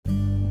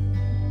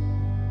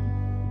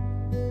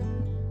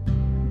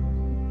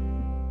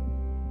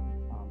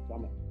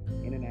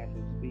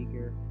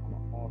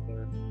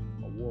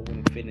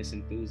award-winning fitness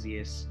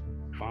enthusiast,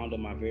 founder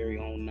of my very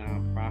own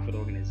nonprofit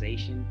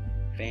organization,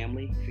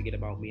 Family. Forget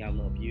About Me, I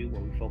Love You,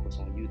 where we focus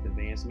on youth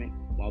advancement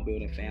while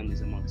building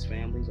families amongst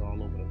families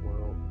all over the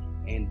world.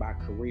 And by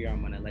career,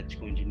 I'm an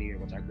electrical engineer,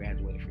 which I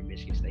graduated from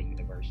Michigan State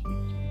University.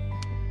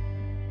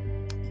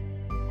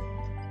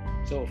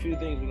 So a few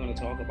things we're going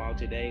to talk about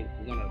today.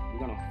 We're gonna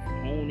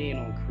hone in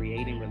on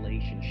creating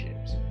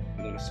relationships.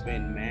 We're going to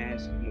spend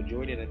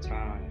majority of the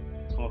time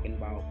talking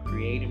about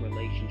creating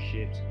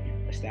relationships,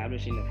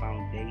 establishing the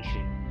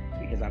foundation.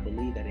 Because I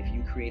believe that if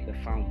you create the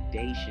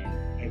foundation,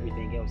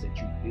 everything else that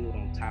you build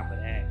on top of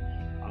that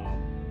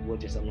will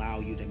just allow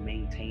you to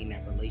maintain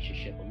that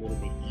relationship a little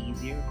bit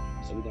easier.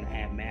 So we're going to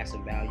have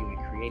massive value in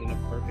creating a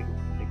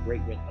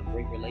great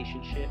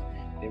relationship.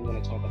 Then we're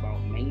going to talk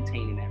about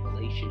maintaining that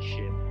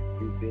relationship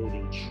through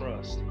building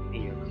trust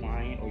in your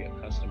client or your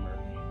customer.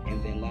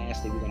 And then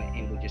lastly, we're going to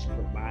end with just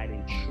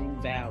providing true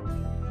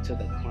value to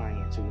the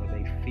client to where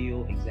they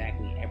feel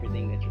exactly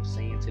everything that you're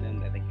saying to them,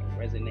 that they can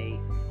resonate,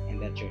 and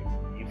that your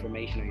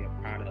information or your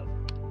product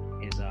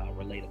is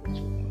relatable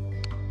to them.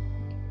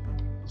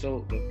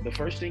 So the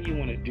first thing you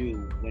want to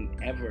do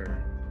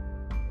whenever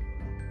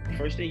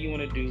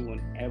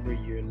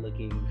you're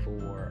looking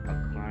for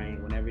a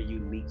client, whenever you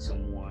meet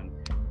someone,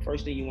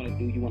 first thing you want to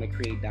do, you want to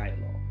create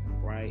dialogue,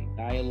 right?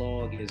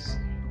 Dialogue is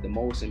the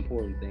most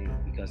important thing,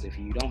 because if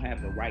you don't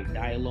have the right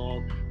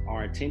dialogue,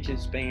 our attention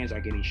spans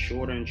are getting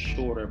shorter and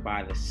shorter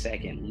by the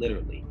second,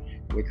 literally.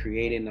 We're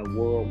creating a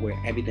world where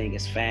everything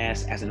is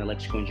fast. As an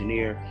electrical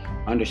engineer,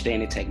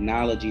 understanding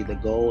technology, the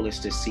goal is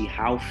to see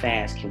how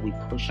fast can we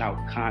push out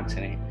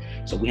content.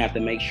 So we have to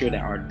make sure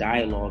that our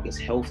dialogue is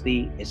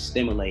healthy, is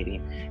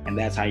stimulating, and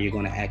that's how you're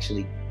going to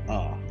actually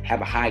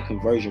have a high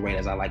conversion rate,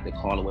 as I like to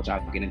call it, which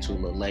I'll get into a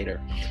little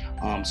later.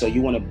 So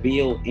you want to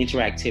build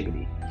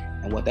interactivity.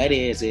 And what that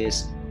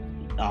is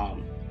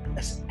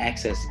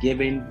access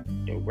given,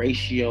 the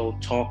ratio,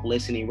 talk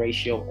listening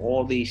ratio,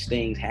 all these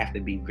things have to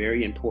be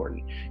very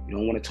important. You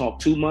don't want to talk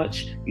too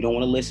much. You don't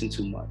want to listen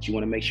too much. You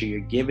want to make sure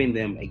you're giving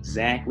them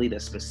exactly the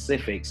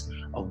specifics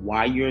of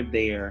why you're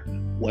there,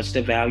 what's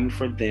the value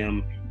for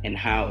them, and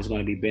how it's going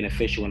to be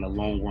beneficial in the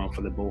long run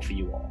for the both of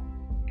you all.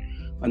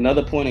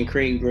 Another point in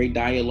creating great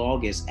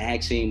dialogue is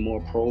asking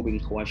more probing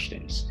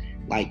questions,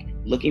 like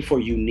looking for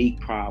unique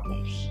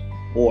problems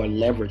or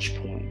leverage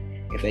point.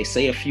 If they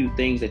say a few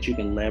things that you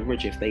can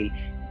leverage, if they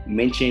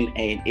mention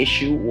an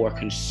issue or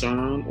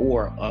concern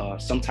or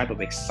some type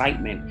of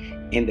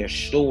excitement in their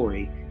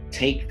story,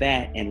 take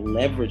that and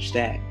leverage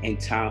that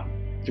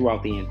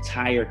throughout the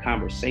entire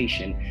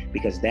conversation,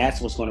 because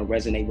that's what's going to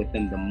resonate with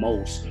them the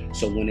most.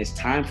 So when it's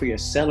time for your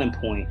selling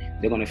point,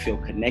 they're going to feel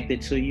connected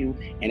to you,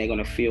 and they're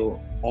going to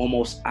feel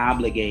almost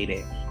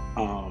obligated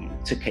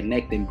to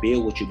connect and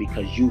build with you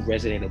because you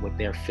resonated with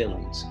their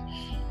feelings.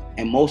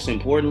 And most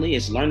importantly,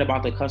 is learn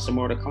about the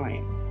customer or the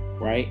client,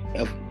 right?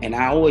 And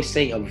I always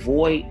say,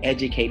 avoid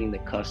educating the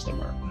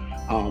customer.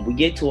 We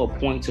get to a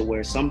point to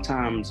where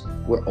sometimes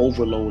we're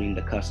overloading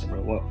the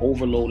customer, we're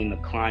overloading the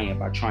client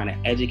by trying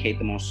to educate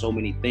them on so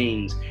many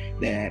things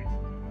that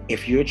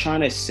if you're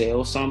trying to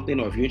sell something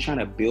or if you're trying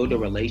to build a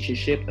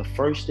relationship, the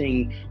first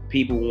thing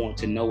people want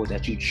to know is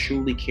that you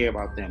truly care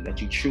about them,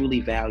 that you truly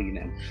value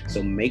them.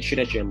 So make sure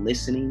that you're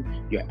listening,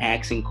 you're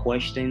asking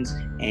questions,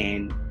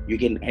 and you're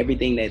getting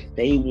everything that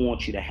they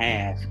want you to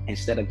have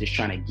instead of just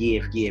trying to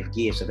give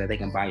so that they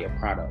can buy your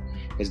product.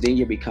 Because then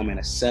you're becoming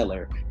a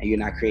seller and you're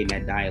not creating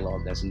that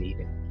dialogue that's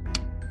needed.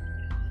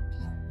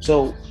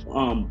 So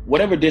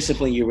whatever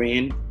discipline you're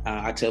in,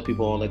 I tell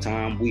people all the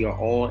time, we are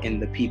all in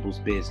the people's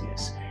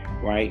business,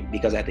 right?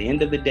 Because at the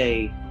end of the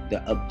day,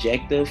 the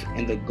objective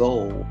and the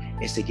goal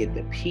is to get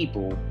the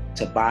people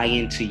to buy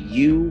into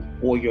you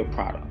or your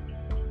product.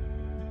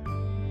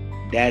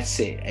 That's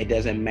it. It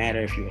doesn't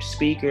matter if you're a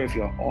speaker, if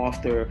you're an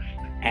author,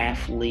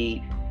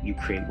 athlete, you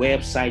create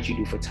websites, you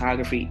do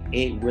photography.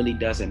 It really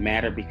doesn't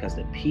matter, because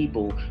the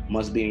people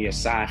must be on your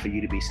side for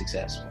you to be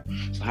successful.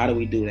 So how do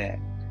we do that?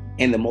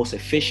 In the most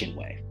efficient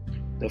way.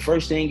 The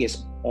first thing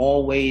is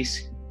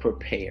always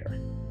prepare.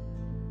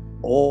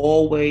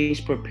 Always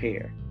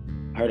prepare.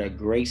 I heard a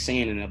great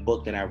saying in a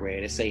book that I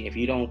read. It say, if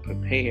you fail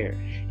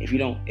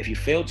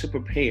to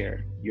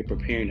prepare, you're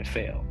preparing to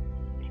fail.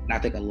 And I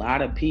think a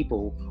lot of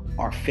people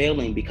are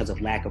failing because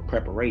of lack of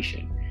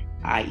preparation,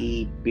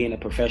 i.e. being a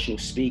professional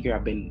speaker.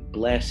 I've been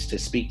blessed to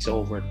speak to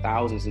over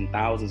thousands and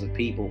thousands of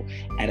people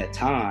at a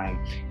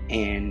time.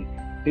 And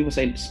people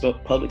say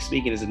public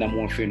speaking is the number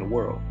one fear in the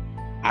world.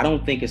 I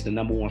don't think it's the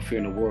number one fear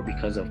in the world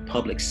because of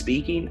public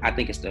speaking. I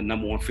think it's the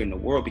number one fear in the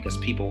world because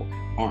people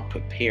aren't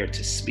prepared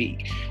to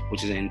speak,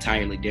 which is an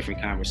entirely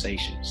different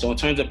conversation. So in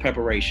terms of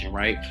preparation,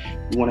 right,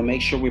 we want to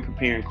make sure we're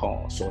preparing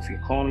calls. So if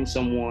you're calling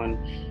someone,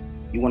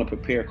 you want to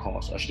prepare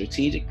calls. A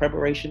strategic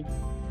preparation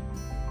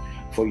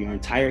for your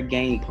entire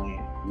game plan.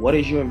 What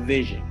is your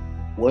vision?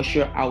 What's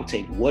your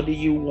outtake? What do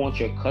you want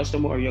your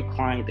customer or your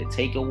client to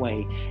take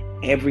away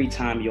every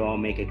time you all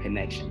make a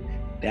connection?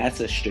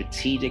 That's a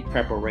strategic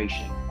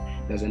preparation.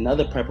 There's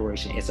another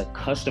preparation. It's a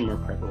customer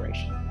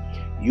preparation.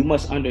 You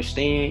must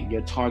understand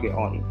your target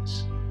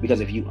audience. Because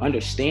if you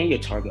understand your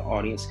target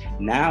audience,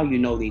 now you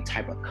know the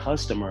type of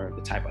customer,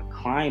 the type of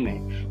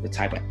climate, the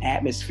type of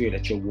atmosphere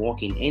that you're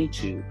walking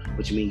into,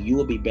 which means you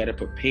will be better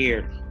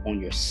prepared on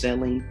your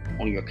selling,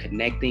 on your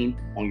connecting,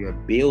 on your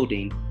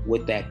building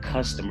with that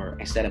customer,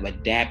 instead of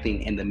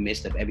adapting in the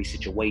midst of every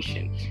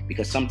situation,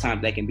 because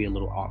sometimes that can be a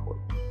little awkward.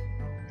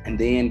 And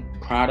then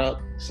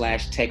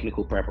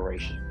product/technical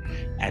preparation.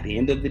 At the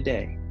end of the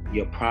day,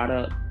 your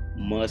product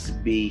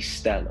must be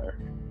stellar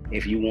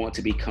if you want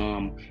to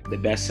become the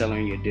best seller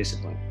in your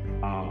discipline.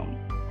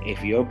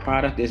 If your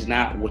product is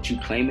not what you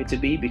claim it to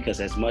be,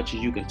 because as much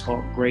as you can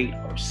talk great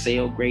or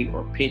sell great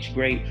or pitch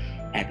great,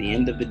 at the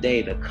end of the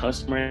day, the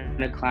customer and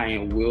the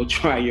client will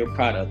try your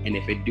product. And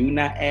if it do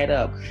not add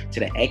up to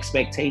the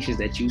expectations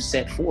that you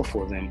set forth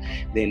for them,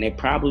 then they're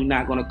probably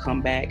not going to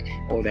come back,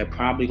 or they're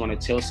probably going to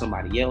tell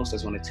somebody else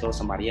that's going to tell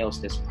somebody else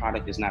this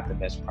product is not the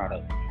best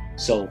product.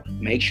 So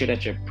make sure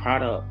that your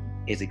product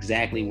is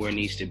exactly where it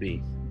needs to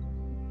be.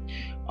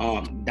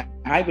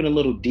 Diving a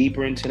little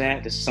deeper into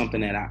that, this is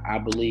something that I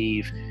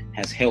believe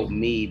has helped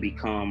me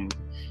become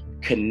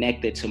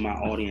connected to my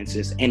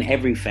audiences in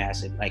every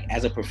facet. Like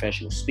as a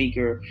professional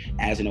speaker,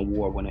 as an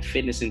award-winning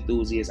fitness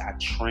enthusiast, I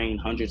train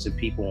hundreds of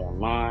people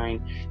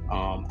online.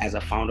 As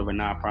a founder of a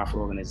nonprofit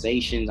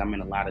organizations, I'm in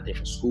a lot of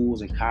different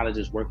schools and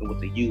colleges working with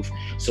the youth.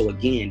 So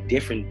again,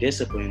 different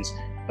disciplines,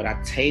 but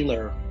I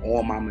tailor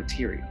all my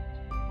material.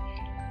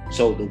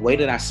 So the way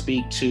that I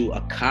speak to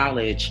a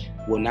college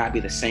will not be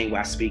the same way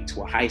I speak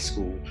to a high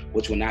school,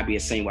 which will not be the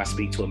same way I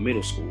speak to a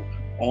middle school.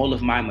 All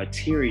of my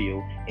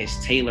material is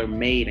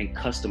tailor-made and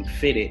custom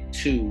fitted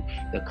to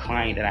the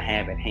client that I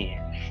have at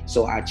hand.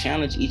 So I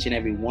challenge each and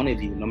every one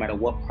of you, no matter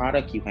what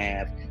product you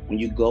have, when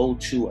you go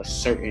to a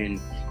certain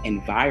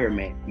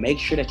environment, make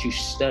sure that you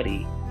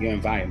study your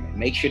environment.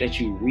 Make sure that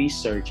you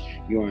research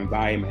your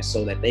environment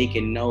so that they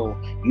can know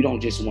you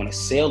don't just want to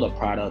sell a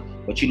product,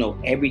 but you know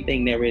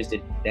everything there is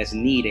that's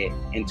needed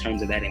in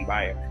terms of that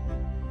environment.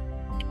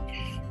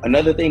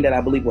 Another thing that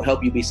I believe will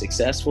help you be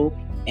successful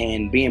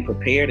and being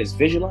prepared is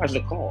visualize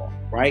the call,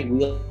 right?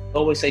 We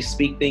always say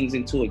speak things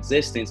into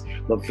existence,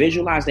 but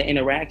visualize the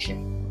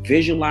interaction,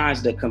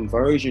 visualize the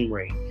conversion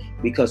rate,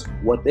 because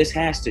what this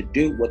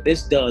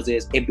does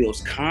is it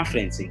builds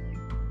confidence in you.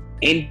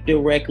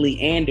 Indirectly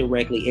and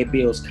directly, it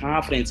builds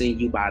confidence in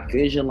you by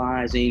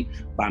visualizing,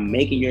 by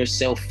making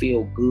yourself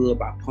feel good,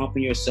 by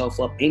pumping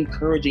yourself up,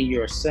 encouraging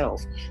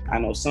yourself. I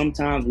know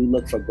sometimes we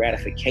look for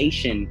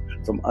gratification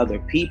from other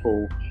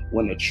people,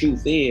 when the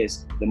truth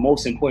is the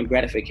most important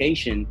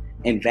gratification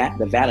and that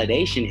the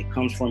validation, it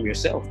comes from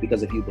yourself.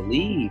 Because if you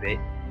believe it,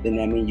 then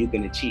that means you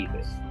can achieve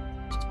it.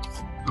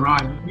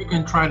 Right, you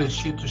can try to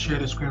share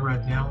the screen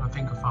right now. I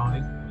think I found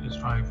it. Just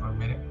try it for a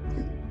minute.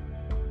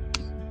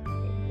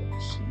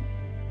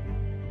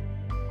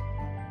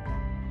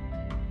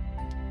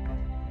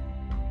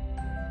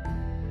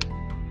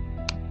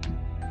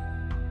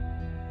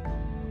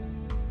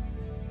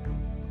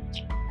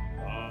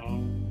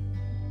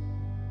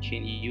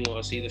 Can you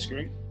all see the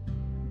screen?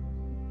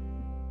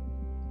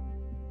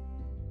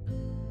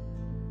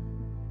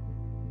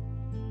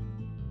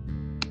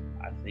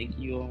 I think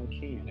you all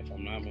can, if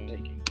I'm not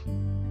mistaken.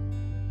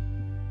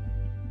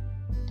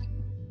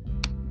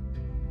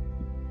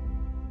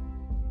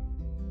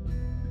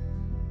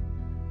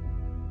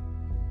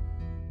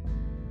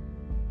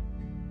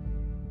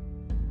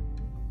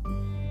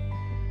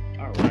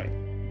 All right,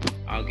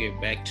 I'll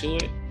get back to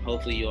it.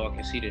 Hopefully you all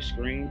can see the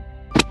screen.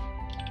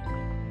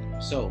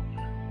 So,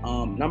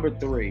 number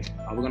 3,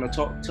 we're going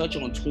to touch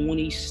on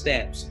 20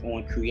 steps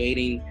on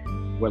creating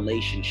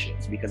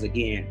relationships, because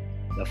again,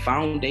 the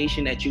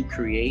foundation that you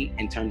create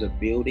in terms of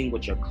building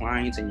with your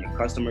clients and your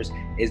customers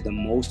is the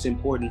most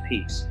important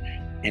piece.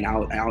 And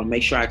I'll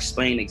make sure I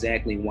explain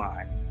exactly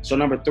why. So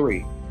number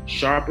 3,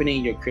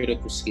 sharpening your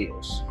critical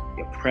skills,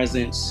 your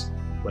presence,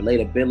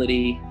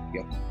 relatability,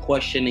 your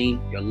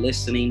questioning, your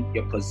listening,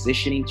 your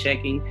positioning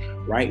checking,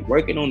 right?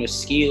 Working on the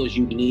skills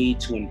you need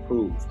to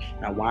improve.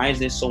 Now, why is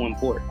this so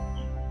important?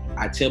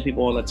 I tell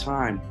people all the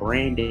time,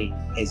 branding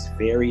is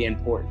very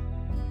important.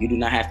 You do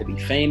not have to be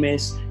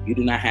famous. You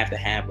do not have to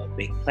have a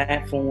big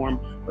platform,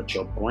 but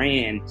your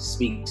brand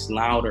speaks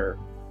louder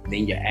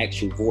than your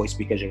actual voice,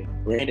 because your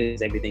brand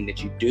is everything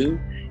that you do.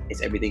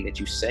 It's everything that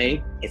you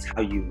say. It's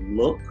how you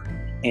look.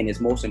 And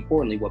it's most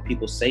importantly what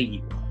people say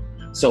you are.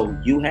 So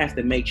you have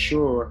to make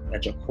sure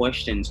that your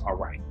questions are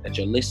right, that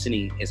your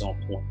listening is on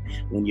point.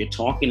 When you're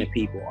talking to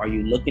people, are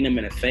you looking them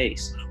in the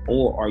face,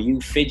 or are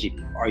you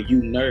fidgety? Are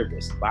you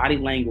nervous? Body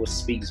language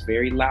speaks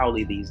very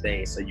loudly these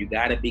days. So you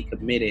got to be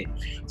committed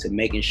to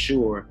making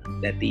sure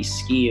that these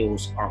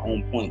skills are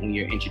on point when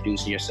you're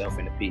introducing yourself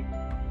into people.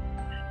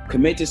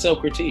 Commit to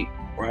self-critique,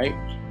 right?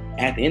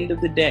 At the end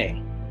of the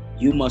day,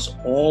 you must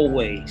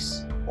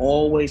always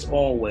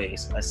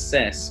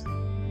assess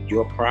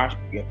your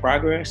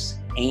progress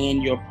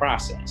and your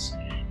process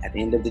at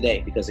the end of the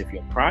day, because if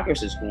your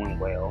progress is going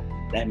well,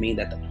 that means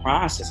that the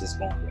process is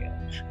going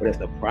well. But if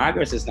the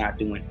progress is not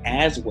doing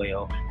as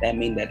well, that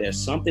means that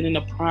there's something in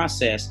the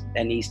process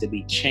that needs to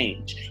be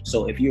changed.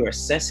 So if you're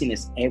assessing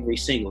this every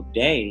single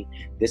day,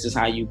 this is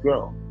how you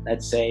grow.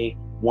 Let's say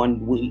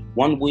one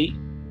week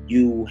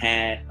you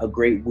had a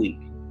great week.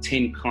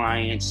 10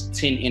 clients,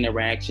 10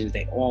 interactions,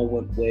 they all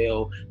went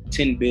well,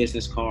 10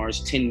 business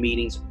cards, 10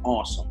 meetings,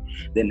 awesome.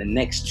 Then the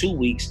next 2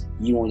 weeks,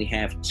 you only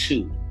have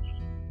 2.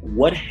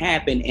 What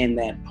happened in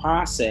that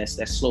process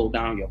that slowed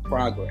down your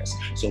progress?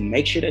 So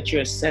make sure that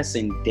you're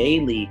assessing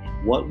daily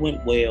what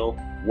went well,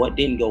 what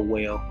didn't go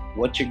well,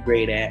 what you're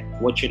great at,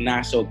 what you're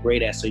not so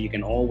great at, so you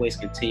can always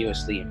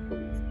continuously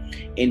improve.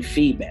 In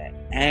feedback,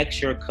 ask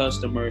your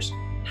customers,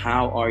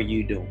 how are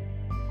you doing?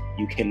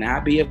 You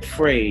cannot be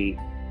afraid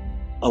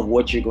of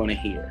what you're going to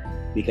hear,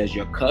 because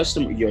your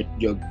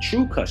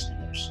true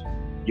customers,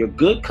 your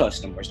good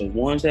customers, the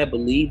ones that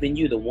believe in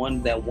you, the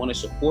ones that want to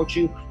support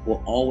you,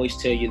 will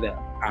always tell you the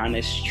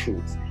honest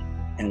truth.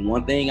 And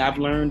one thing I've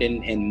learned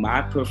in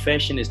my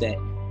profession is that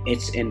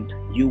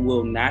you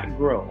will not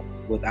grow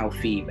without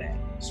feedback.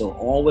 So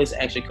always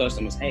ask your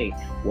customers, hey,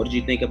 what did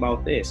you think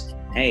about this?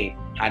 Hey,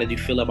 how did you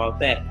feel about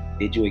that?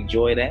 Did you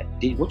enjoy that?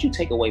 What you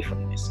take away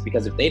from this?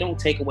 Because if they don't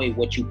take away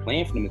what you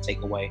plan for them to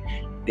take away,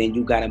 then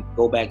you got to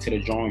go back to the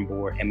drawing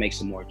board and make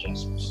some more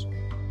adjustments.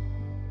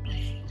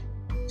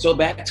 So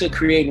back to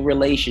creating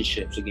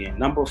relationships again.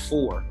 Number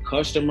 4,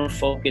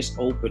 customer-focused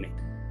opening.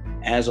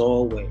 As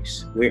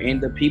always, we're in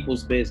the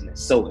people's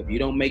business. So if you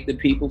don't make the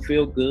people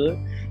feel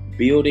good,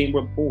 building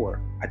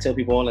rapport. I tell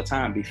people all the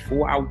time,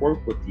 before I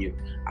work with you,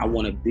 I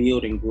want to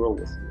build and grow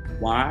with you.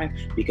 Why?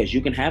 Because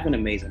you can have an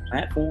amazing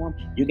platform,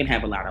 you can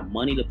have a lot of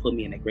money to put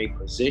me in a great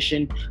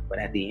position, but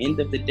at the end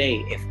of the day,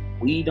 if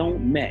we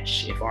don't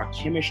mesh, if our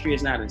chemistry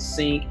is not in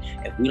sync,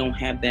 if we don't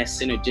have that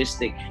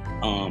synergistic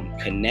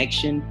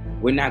connection,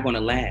 we're not going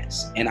to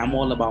last. And I'm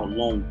all about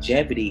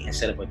longevity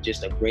instead of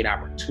just a great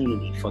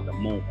opportunity for the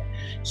moment.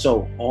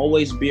 So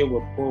always build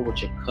rapport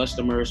with your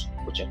customers,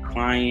 with your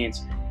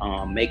clients,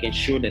 making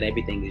sure that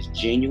everything is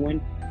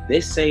genuine.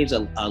 This saves a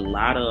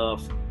lot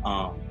of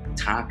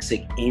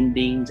toxic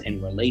endings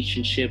and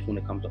relationships when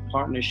it comes to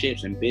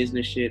partnerships and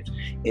businesships.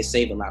 It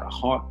saves a lot of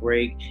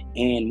heartbreak.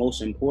 And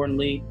most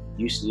importantly,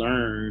 you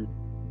learn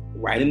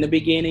right in the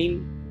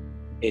beginning,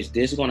 is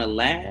this going to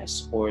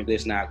last or is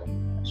this not going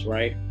to last,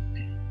 right?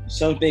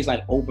 Some things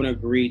like open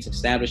agreements,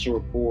 establish a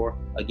rapport.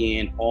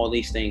 Again, all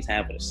these things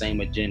have the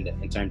same agenda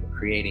in terms of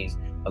creating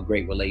a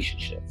great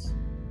relationship.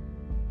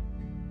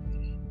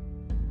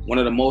 One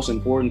of the most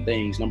important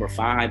things, number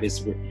 5,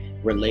 is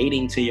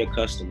relating to your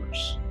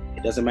customers.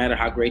 It doesn't matter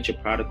how great your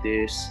product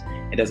is.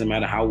 It doesn't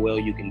matter how well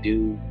you can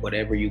do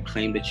whatever you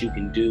claim that you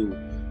can do.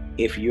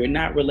 If you're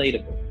not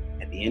relatable,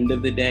 at the end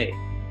of the day,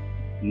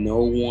 no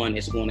one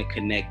is going to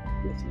connect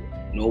with you.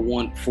 No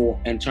one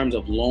in terms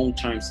of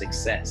long-term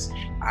success.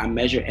 I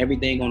measure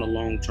everything on a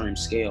long-term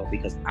scale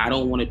because I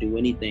don't want to do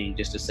anything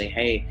just to say,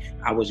 hey,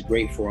 I was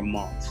great for a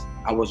month.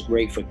 I was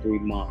great for 3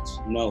 months.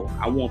 No,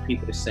 I want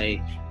people to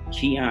say,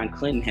 Keon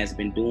Clinton has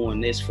been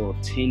doing this for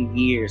 10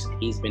 years.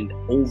 He's been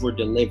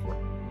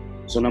over-delivering.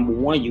 So number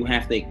 1, you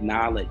have to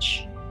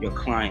acknowledge your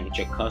clients,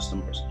 your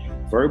customers.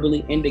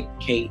 Verbally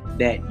indicate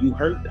that you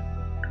heard them.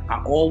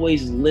 I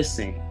always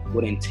listen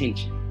with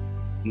intention.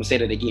 I'm gonna say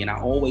that again.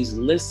 I always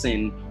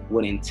listen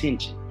with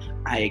intention.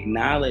 I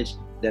acknowledge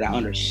that I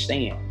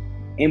understand.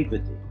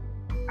 Empathy.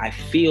 I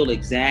feel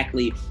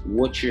exactly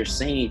what you're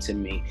saying to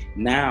me.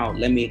 Now,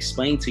 let me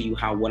explain to you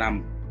how what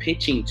I'm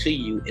pitching to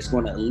you is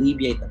going to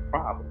alleviate the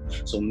problem.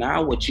 So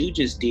now what you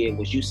just did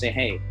was you say,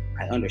 hey,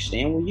 I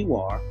understand where you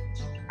are.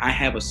 I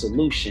have a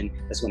solution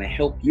that's going to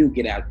help you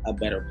get out a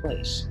better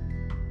place.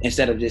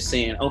 Instead of just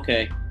saying,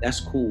 okay, that's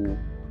cool,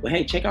 but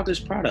hey, check out this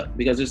product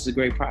because this is a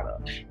great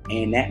product.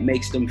 And that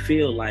makes them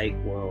feel like,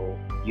 well,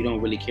 you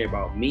don't really care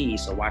about me,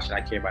 so why should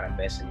I care about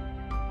investing in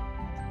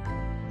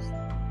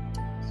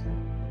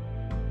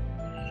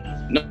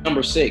you?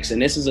 Number 6,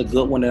 and this is a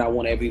good one that I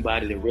want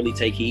everybody to really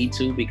take heed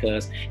to,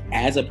 because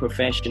as a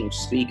professional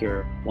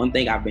speaker, one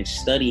thing I've been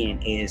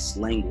studying is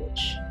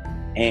language.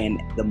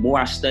 And the more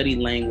I study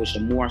language,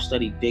 the more I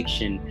study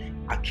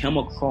diction, I come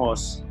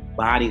across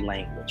body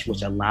language,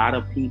 which a lot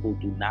of people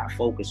do not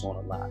focus on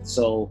a lot.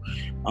 So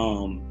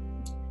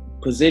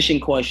position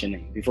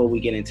questioning, before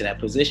we get into that,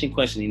 position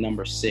questioning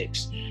number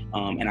 6,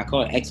 and I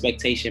call it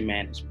expectation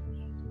management.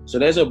 So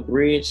there's a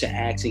bridge to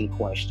asking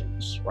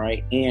questions,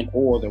 right? And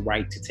or the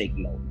right to take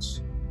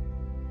notes.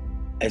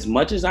 As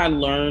much as I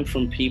learn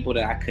from people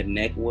that I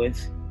connect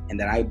with and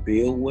that I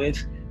build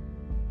with,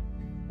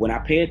 when I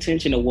pay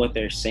attention to what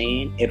they're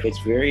saying, if it's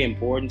very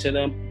important to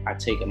them, I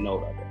take a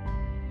note of it.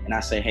 And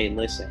I say, hey,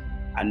 listen,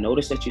 I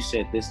noticed that you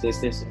said this, this,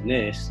 this, and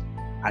this.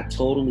 I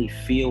totally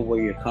feel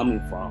where you're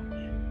coming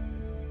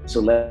from. So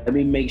let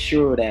me make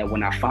sure that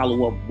when I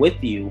follow up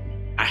with you,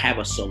 I have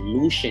a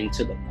solution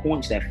to the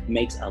points that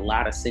makes a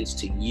lot of sense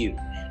to you,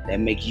 that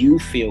make you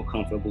feel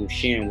comfortable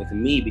sharing with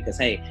me. Because,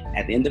 hey,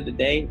 at the end of the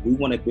day, we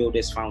want to build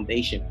this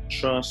foundation of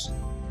trust,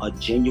 a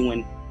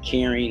genuine,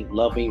 caring,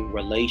 loving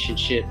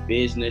relationship,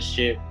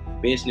 business-ship,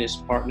 business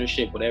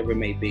partnership, whatever it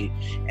may be.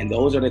 And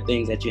those are the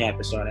things that you have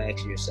to start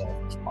asking yourself.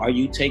 Are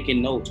you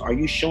taking notes? Are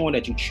you showing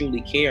that you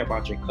truly care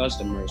about your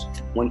customers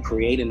when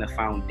creating a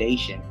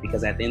foundation?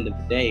 Because at the end of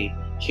the day,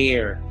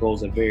 care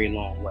goes a very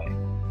long way,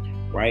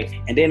 right?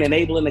 And then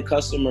enabling the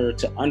customer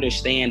to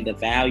understand the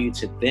value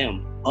to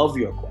them of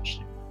your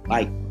question.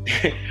 Like,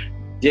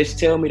 just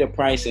tell me the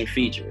price and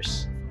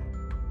features.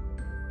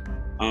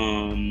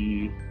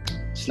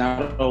 It's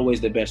not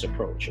always the best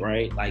approach,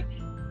 right? Like,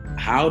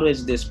 how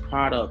does this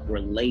product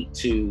relate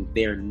to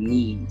their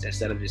needs,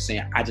 instead of just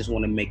saying, I just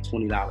want to make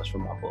 $20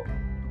 from my book.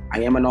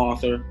 I am an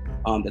author.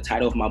 The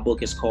title of my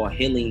book is called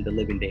Healing the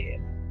Living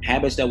Dead: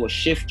 Habits that will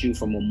shift you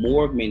from a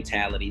morgue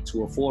mentality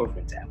to a forward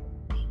mentality.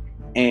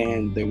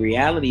 And the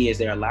reality is,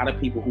 there are a lot of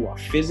people who are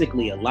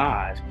physically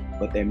alive,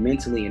 but they're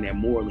mentally and they're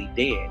morally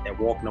dead. They're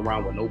walking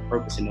around with no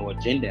purpose and no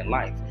agenda in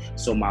life.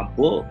 So my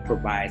book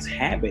provides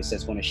habits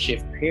that's going to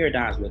shift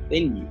paradigms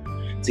within you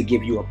to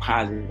give you a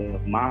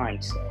positive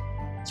mindset.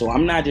 So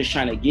I'm not just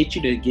trying to get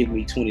you to give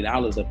me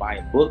 $20 to buy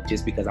a book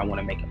just because I want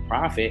to make a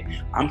profit.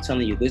 I'm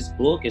telling you, this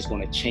book is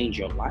going to change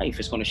your life.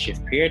 It's going to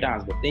shift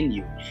paradigms within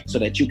you so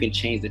that you can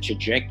change the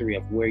trajectory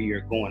of where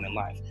you're going in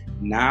life.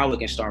 Now it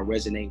can start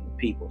resonating with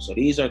people. So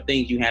these are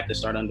things you have to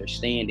start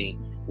understanding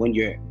when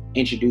you're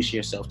introducing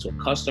yourself to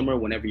a customer,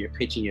 whenever you're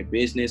pitching your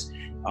business.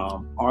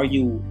 Are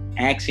you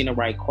asking the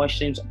right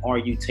questions? Are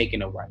you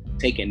taking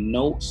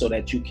notes so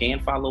that you can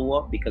follow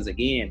up? Because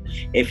again,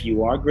 if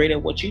you are great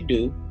at what you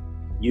do,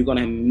 you're going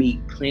to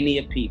meet plenty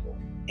of people,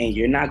 and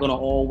you're not going to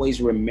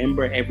always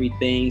remember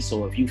everything.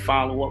 So if you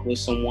follow up with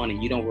someone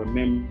and you don't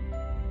remember,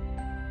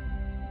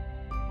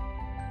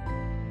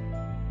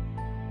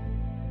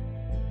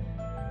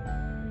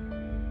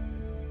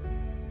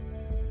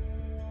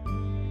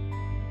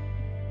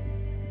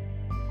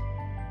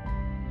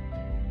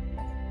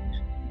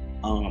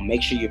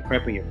 make sure you're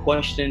prepping your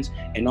questions,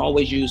 and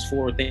always use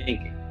forward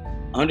thinking.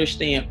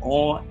 Understand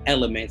all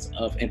elements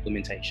of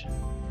implementation.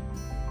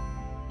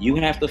 You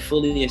have to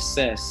fully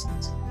assess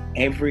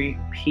every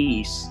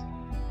piece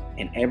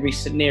and every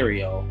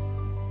scenario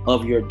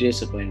of your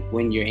discipline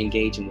when you're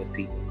engaging with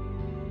people.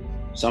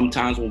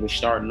 Sometimes when we're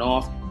starting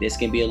off, this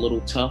can be a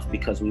little tough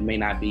because we may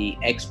not be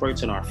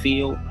experts in our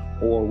field,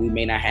 or we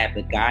may not have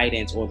the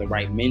guidance or the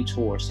right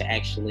mentors to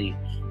actually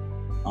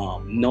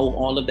know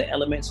all of the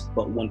elements.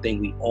 But one thing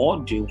we all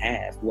do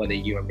have, whether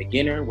you're a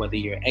beginner, whether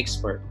you're an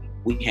expert,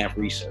 we have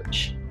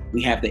research.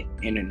 We have the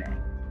internet.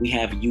 We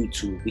have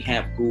YouTube, we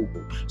have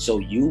Google. So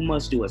you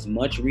must do as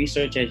much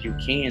research as you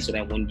can so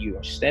that when you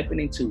are stepping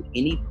into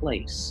any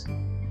place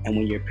and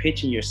when you're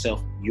pitching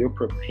yourself, you're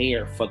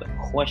prepared for the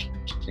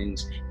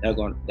questions that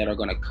are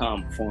going to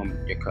come from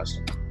your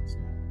customer.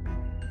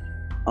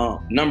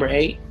 Number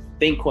 8,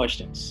 think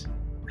questions.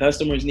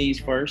 Customers' needs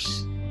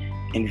first,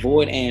 and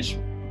avoid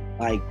answering.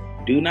 Like,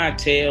 do not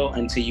tell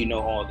until you know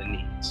all the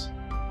needs.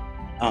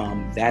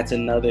 That's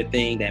another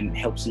thing that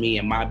helps me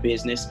in my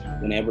business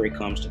whenever it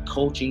comes to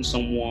coaching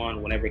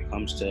someone, whenever it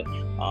comes to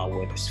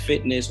whether it's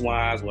fitness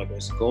wise, whether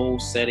it's goal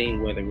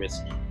setting, whether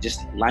it's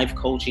just life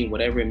coaching,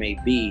 whatever it may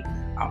be.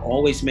 I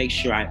always make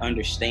sure I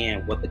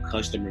understand what the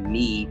customer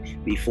needs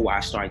before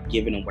I start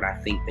giving them what I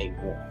think they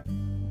want.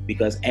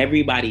 Because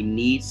everybody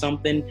needs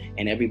something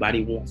and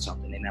everybody wants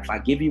something. And if I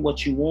give you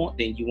what you want,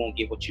 then you won't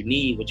get what you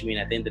need, which means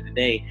at the end of the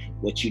day,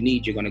 what you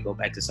need, you're going to go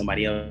back to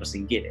somebody else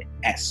and get it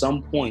at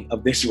some point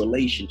of this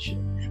relationship,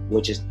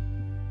 which is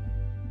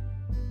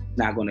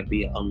not going to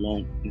be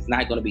it's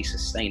not going to be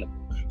sustainable.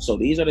 So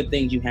these are the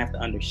things you have to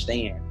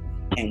understand.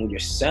 And when you're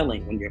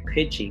selling, when you're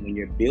pitching, when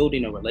you're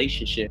building a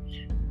relationship,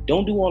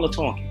 don't do all the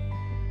talking.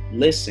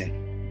 Listen.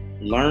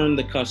 Learn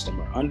the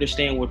customer,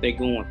 understand what they're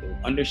going through,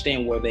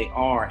 understand where they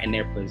are in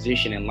their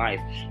position in life.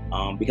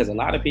 Because a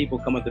lot of people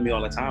come up to me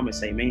all the time and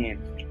say, man,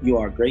 you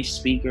are a great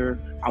speaker.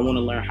 I want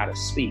to learn how to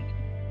speak.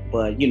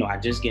 But, I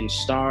just getting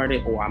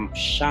started, or I'm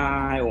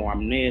shy, or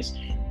I'm this.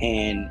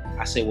 And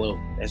I say, well,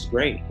 that's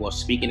great. Well,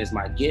 speaking is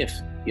my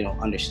gift.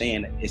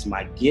 Understand that it's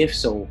my gift.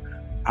 So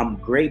I'm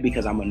great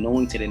because I'm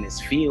anointed in this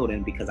field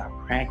and because I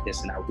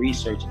practice and I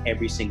research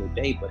every single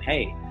day. But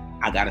hey,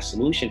 I got a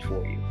solution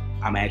for you.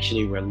 I'm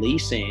actually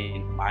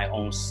releasing my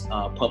own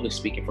public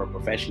speaking for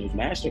professionals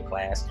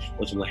masterclass,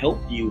 which will help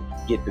you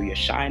get through your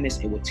shyness.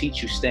 It will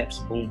teach you steps,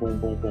 boom, boom,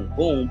 boom, boom,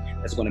 boom.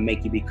 That's going to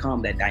make you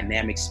become that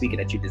dynamic speaker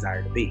that you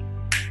desire to be.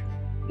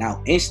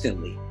 Now,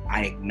 instantly,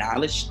 I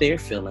acknowledge their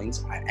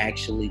feelings. I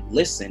actually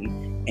listen,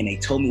 and they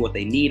told me what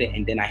they needed,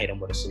 and then I hit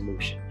them with a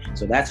solution.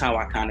 So that's how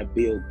I kind of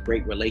build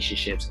great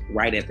relationships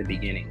right at the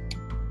beginning.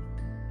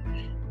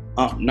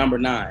 Number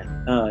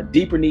 9,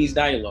 deeper needs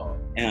dialogue.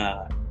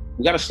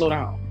 We got to slow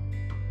down.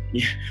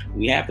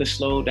 We have to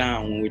slow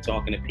down when we're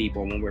talking to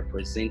people, when we're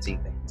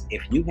presenting things.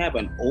 If you have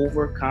an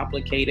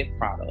overcomplicated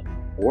product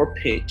or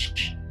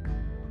pitch,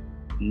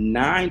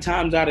 9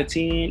 times out of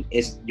 10,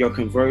 your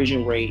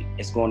conversion rate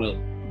is going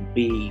to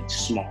be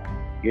small.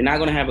 You're not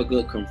going to have a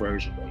good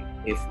conversion rate.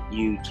 If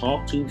you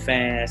talk too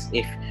fast,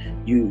 if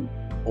you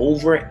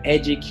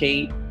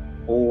over-educate,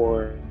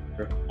 or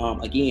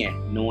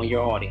again, knowing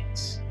your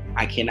audience.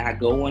 I cannot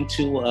go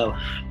into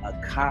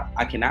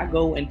I cannot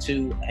go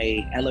into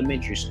a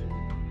elementary school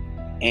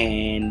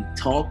and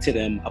talk to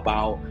them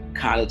about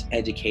college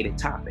educated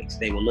topics.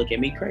 They will look at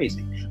me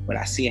crazy. But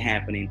I see it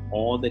happening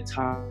all the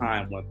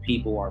time when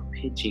people are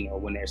pitching or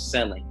when they're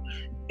selling.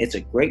 It's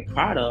a great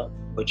product,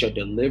 but your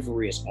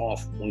delivery is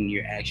off when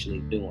you're actually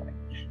doing it.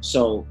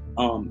 So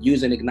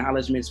using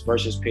acknowledgments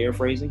versus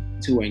paraphrasing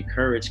to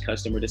encourage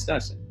customer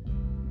discussion.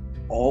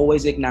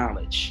 Always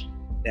acknowledge.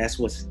 That's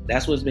what's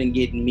been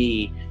getting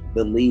me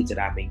the leads that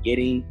I've been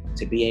getting,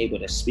 to be able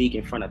to speak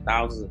in front of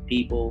thousands of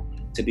people,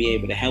 to be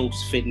able to help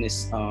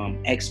fitness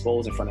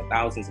expos in front of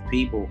thousands of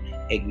people,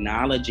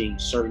 acknowledging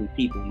certain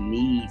people's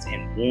needs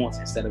and wants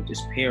instead of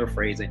just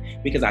paraphrasing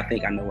because I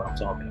think I know what I'm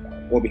talking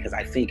about, or because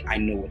I think I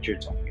know what you're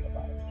talking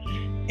about.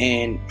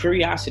 And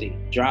curiosity,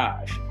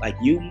 drive, like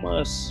you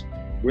must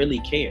really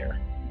care.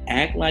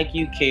 Act like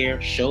you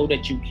care, show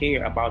that you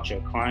care about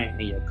your client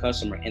and your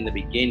customer in the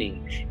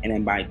beginning. And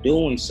then by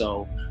doing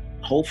so,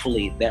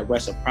 hopefully that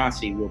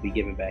reciprocity will be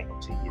given back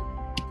to you.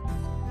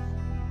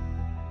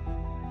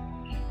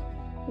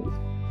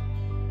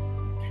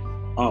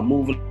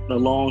 Moving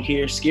along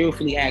here,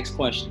 skillfully ask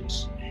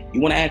questions. You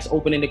want to ask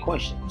open-ended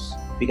questions,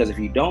 because if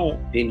you don't,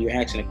 then you're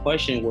asking a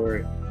question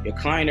where your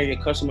client or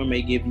your customer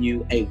may give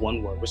you a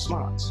one-word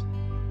response.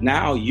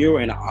 Now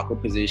you're in an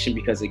awkward position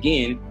because,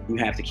 again, you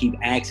have to keep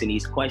asking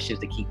these questions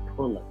to keep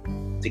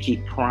pulling, to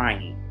keep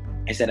prying,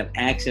 instead of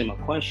asking them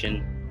a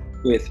question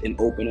with an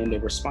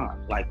open-ended response.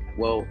 Like,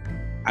 well,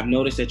 I've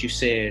noticed that you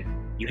said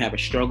you have a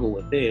struggle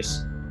with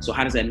this, so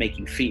how does that make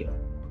you feel?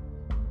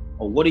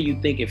 Or what do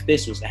you think if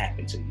this was to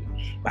happen to you?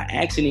 By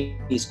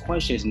asking these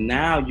questions,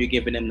 now you're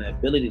giving them the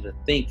ability to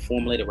think,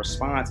 formulate a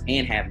response,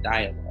 and have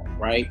dialogue,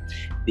 right?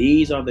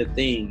 These are the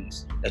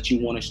things that you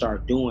want to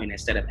start doing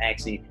instead of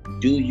asking,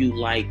 do you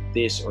like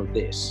this or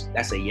this?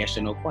 That's a yes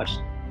or no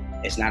question.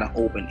 It's not an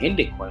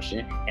open-ended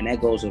question, and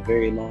that goes a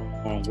very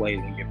long way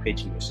when you're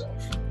pitching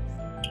yourself.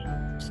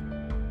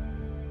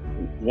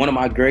 One of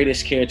my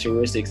greatest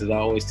characteristics, as I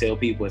always tell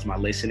people, is my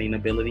listening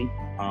ability.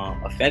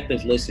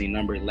 Effective listening,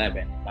 number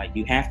 11. Like,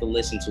 you have to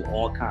listen to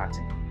all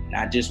content,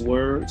 not just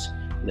words.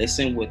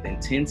 Listen with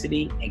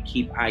intensity and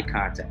keep eye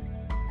contact.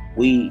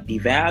 We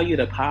devalue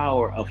the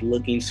power of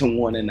looking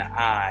someone in the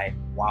eye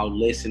while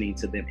listening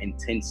to them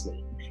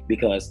intensely,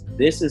 because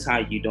this is how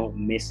you don't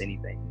miss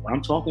anything. When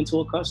I'm talking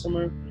to a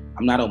customer,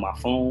 I'm not on my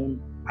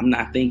phone. I'm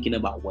not thinking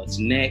about what's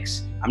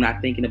next.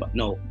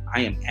 I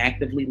am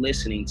actively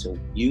listening to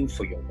you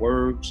for your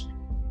words,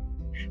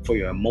 for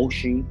your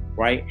emotion,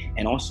 right?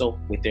 And also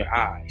with their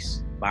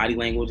eyes. Body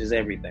language is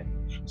everything.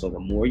 So the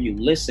more you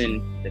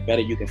listen, the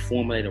better you can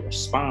formulate a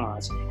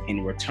response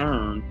in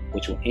return,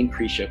 which will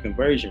increase your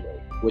conversion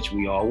rate, which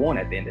we all want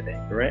at the end of the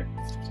day, correct?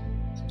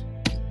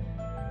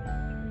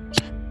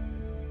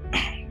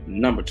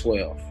 Number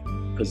 12,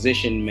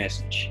 position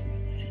message.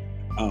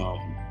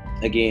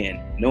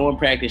 Again, know and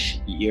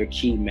practice your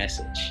key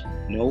message.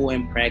 Know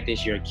and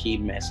practice your key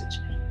message.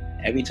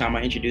 Every time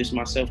I introduce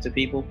myself to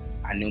people,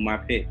 I know my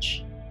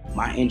pitch.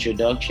 My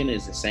introduction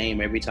is the same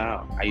every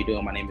time. How you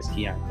doing? My name is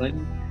Keon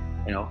Clinton.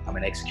 I'm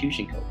an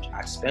execution coach.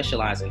 I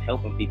specialize in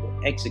helping people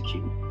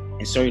execute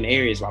in certain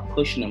areas while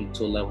pushing them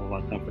to a level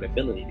of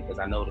uncomfortability, because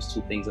I notice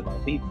two things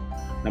about people.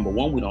 Number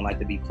one, we don't like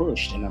to be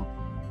pushed. And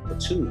number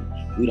two,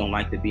 we don't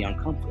like to be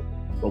uncomfortable.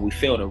 But we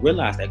fail to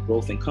realize that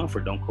growth and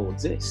comfort don't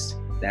coexist.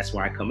 That's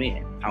where I come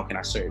in. How can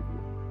I serve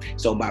you?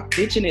 So by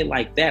pitching it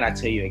like that, I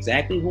tell you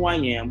exactly who I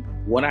am,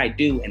 what I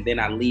do, and then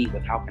I lead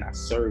with how can I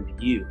serve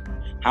you?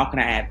 How can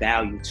I add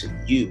value to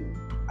you?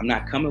 I'm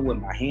not coming with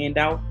my hand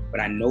out,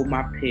 but I know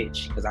my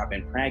pitch because I've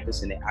been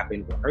practicing it, I've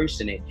been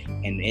rehearsing it,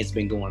 and it's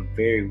been going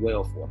very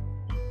well for me.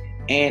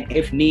 And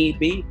if need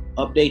be,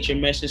 update your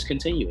message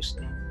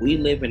continuously. We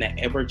live in an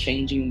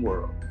ever-changing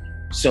world.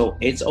 So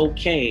it's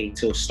okay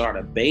to start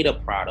a beta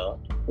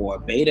product or a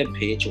beta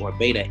pitch or a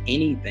beta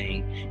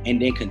anything,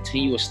 and then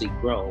continuously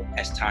grow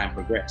as time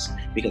progresses.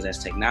 Because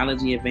as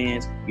technology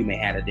advances, you may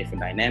add a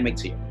different dynamic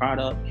to your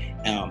product.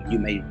 You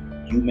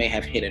may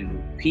have hit a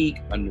new peak,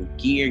 a new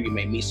gear. You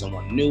may meet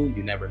someone new.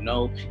 You never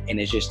know. And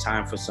it's just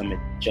time for some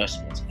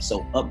adjustments.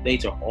 So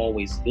updates are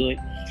always good.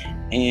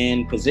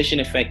 And position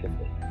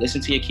effectively.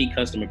 Listen to your key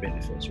customer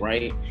benefits,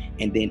 right?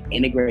 And then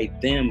integrate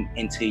them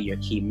into your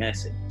key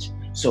message.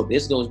 So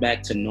this goes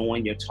back to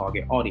knowing your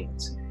target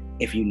audience.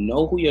 If you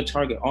know who your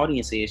target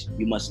audience is,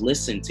 you must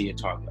listen to your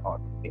target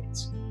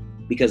audience.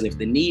 Because if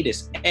the need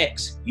is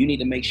X, you need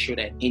to make sure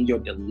that in your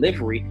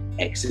delivery,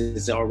 X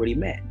is already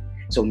met.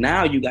 So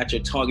now you got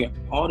your target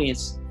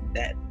audience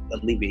that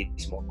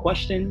alleviates more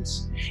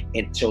questions,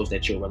 it shows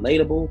that you're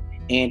relatable,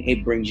 and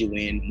it brings you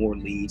in more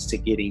leads to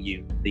getting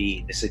you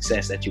the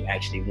success that you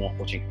actually want,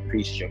 which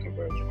increases your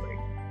conversion rate.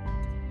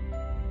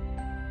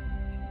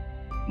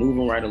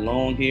 Moving right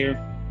along here.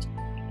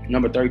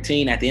 Number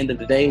 13, at the end of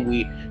the day,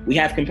 we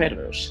have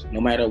competitors.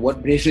 No matter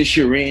what business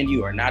you're in,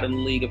 you are not in a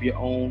league of your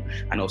own.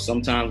 I know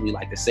sometimes we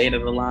like to say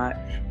that a lot.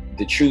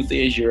 The truth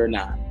is you're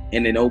not.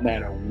 And then no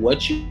matter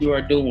what you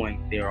are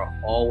doing, there are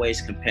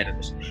always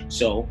competitors.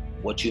 So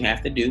What you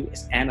have to do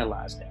is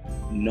analyze them,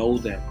 know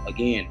them.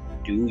 Again,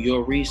 do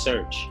your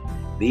research.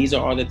 These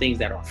are all the things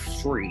that are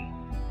free,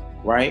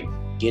 right?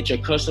 Get your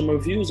customer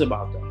reviews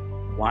about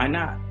them. Why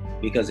not?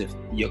 Because if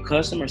your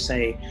customers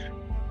say,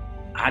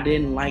 I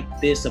didn't like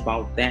this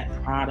about that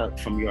product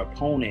from your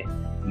opponent,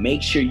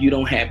 make sure you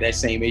don't have that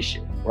same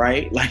issue,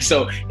 right? Like,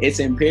 so it's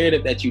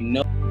imperative that you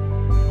know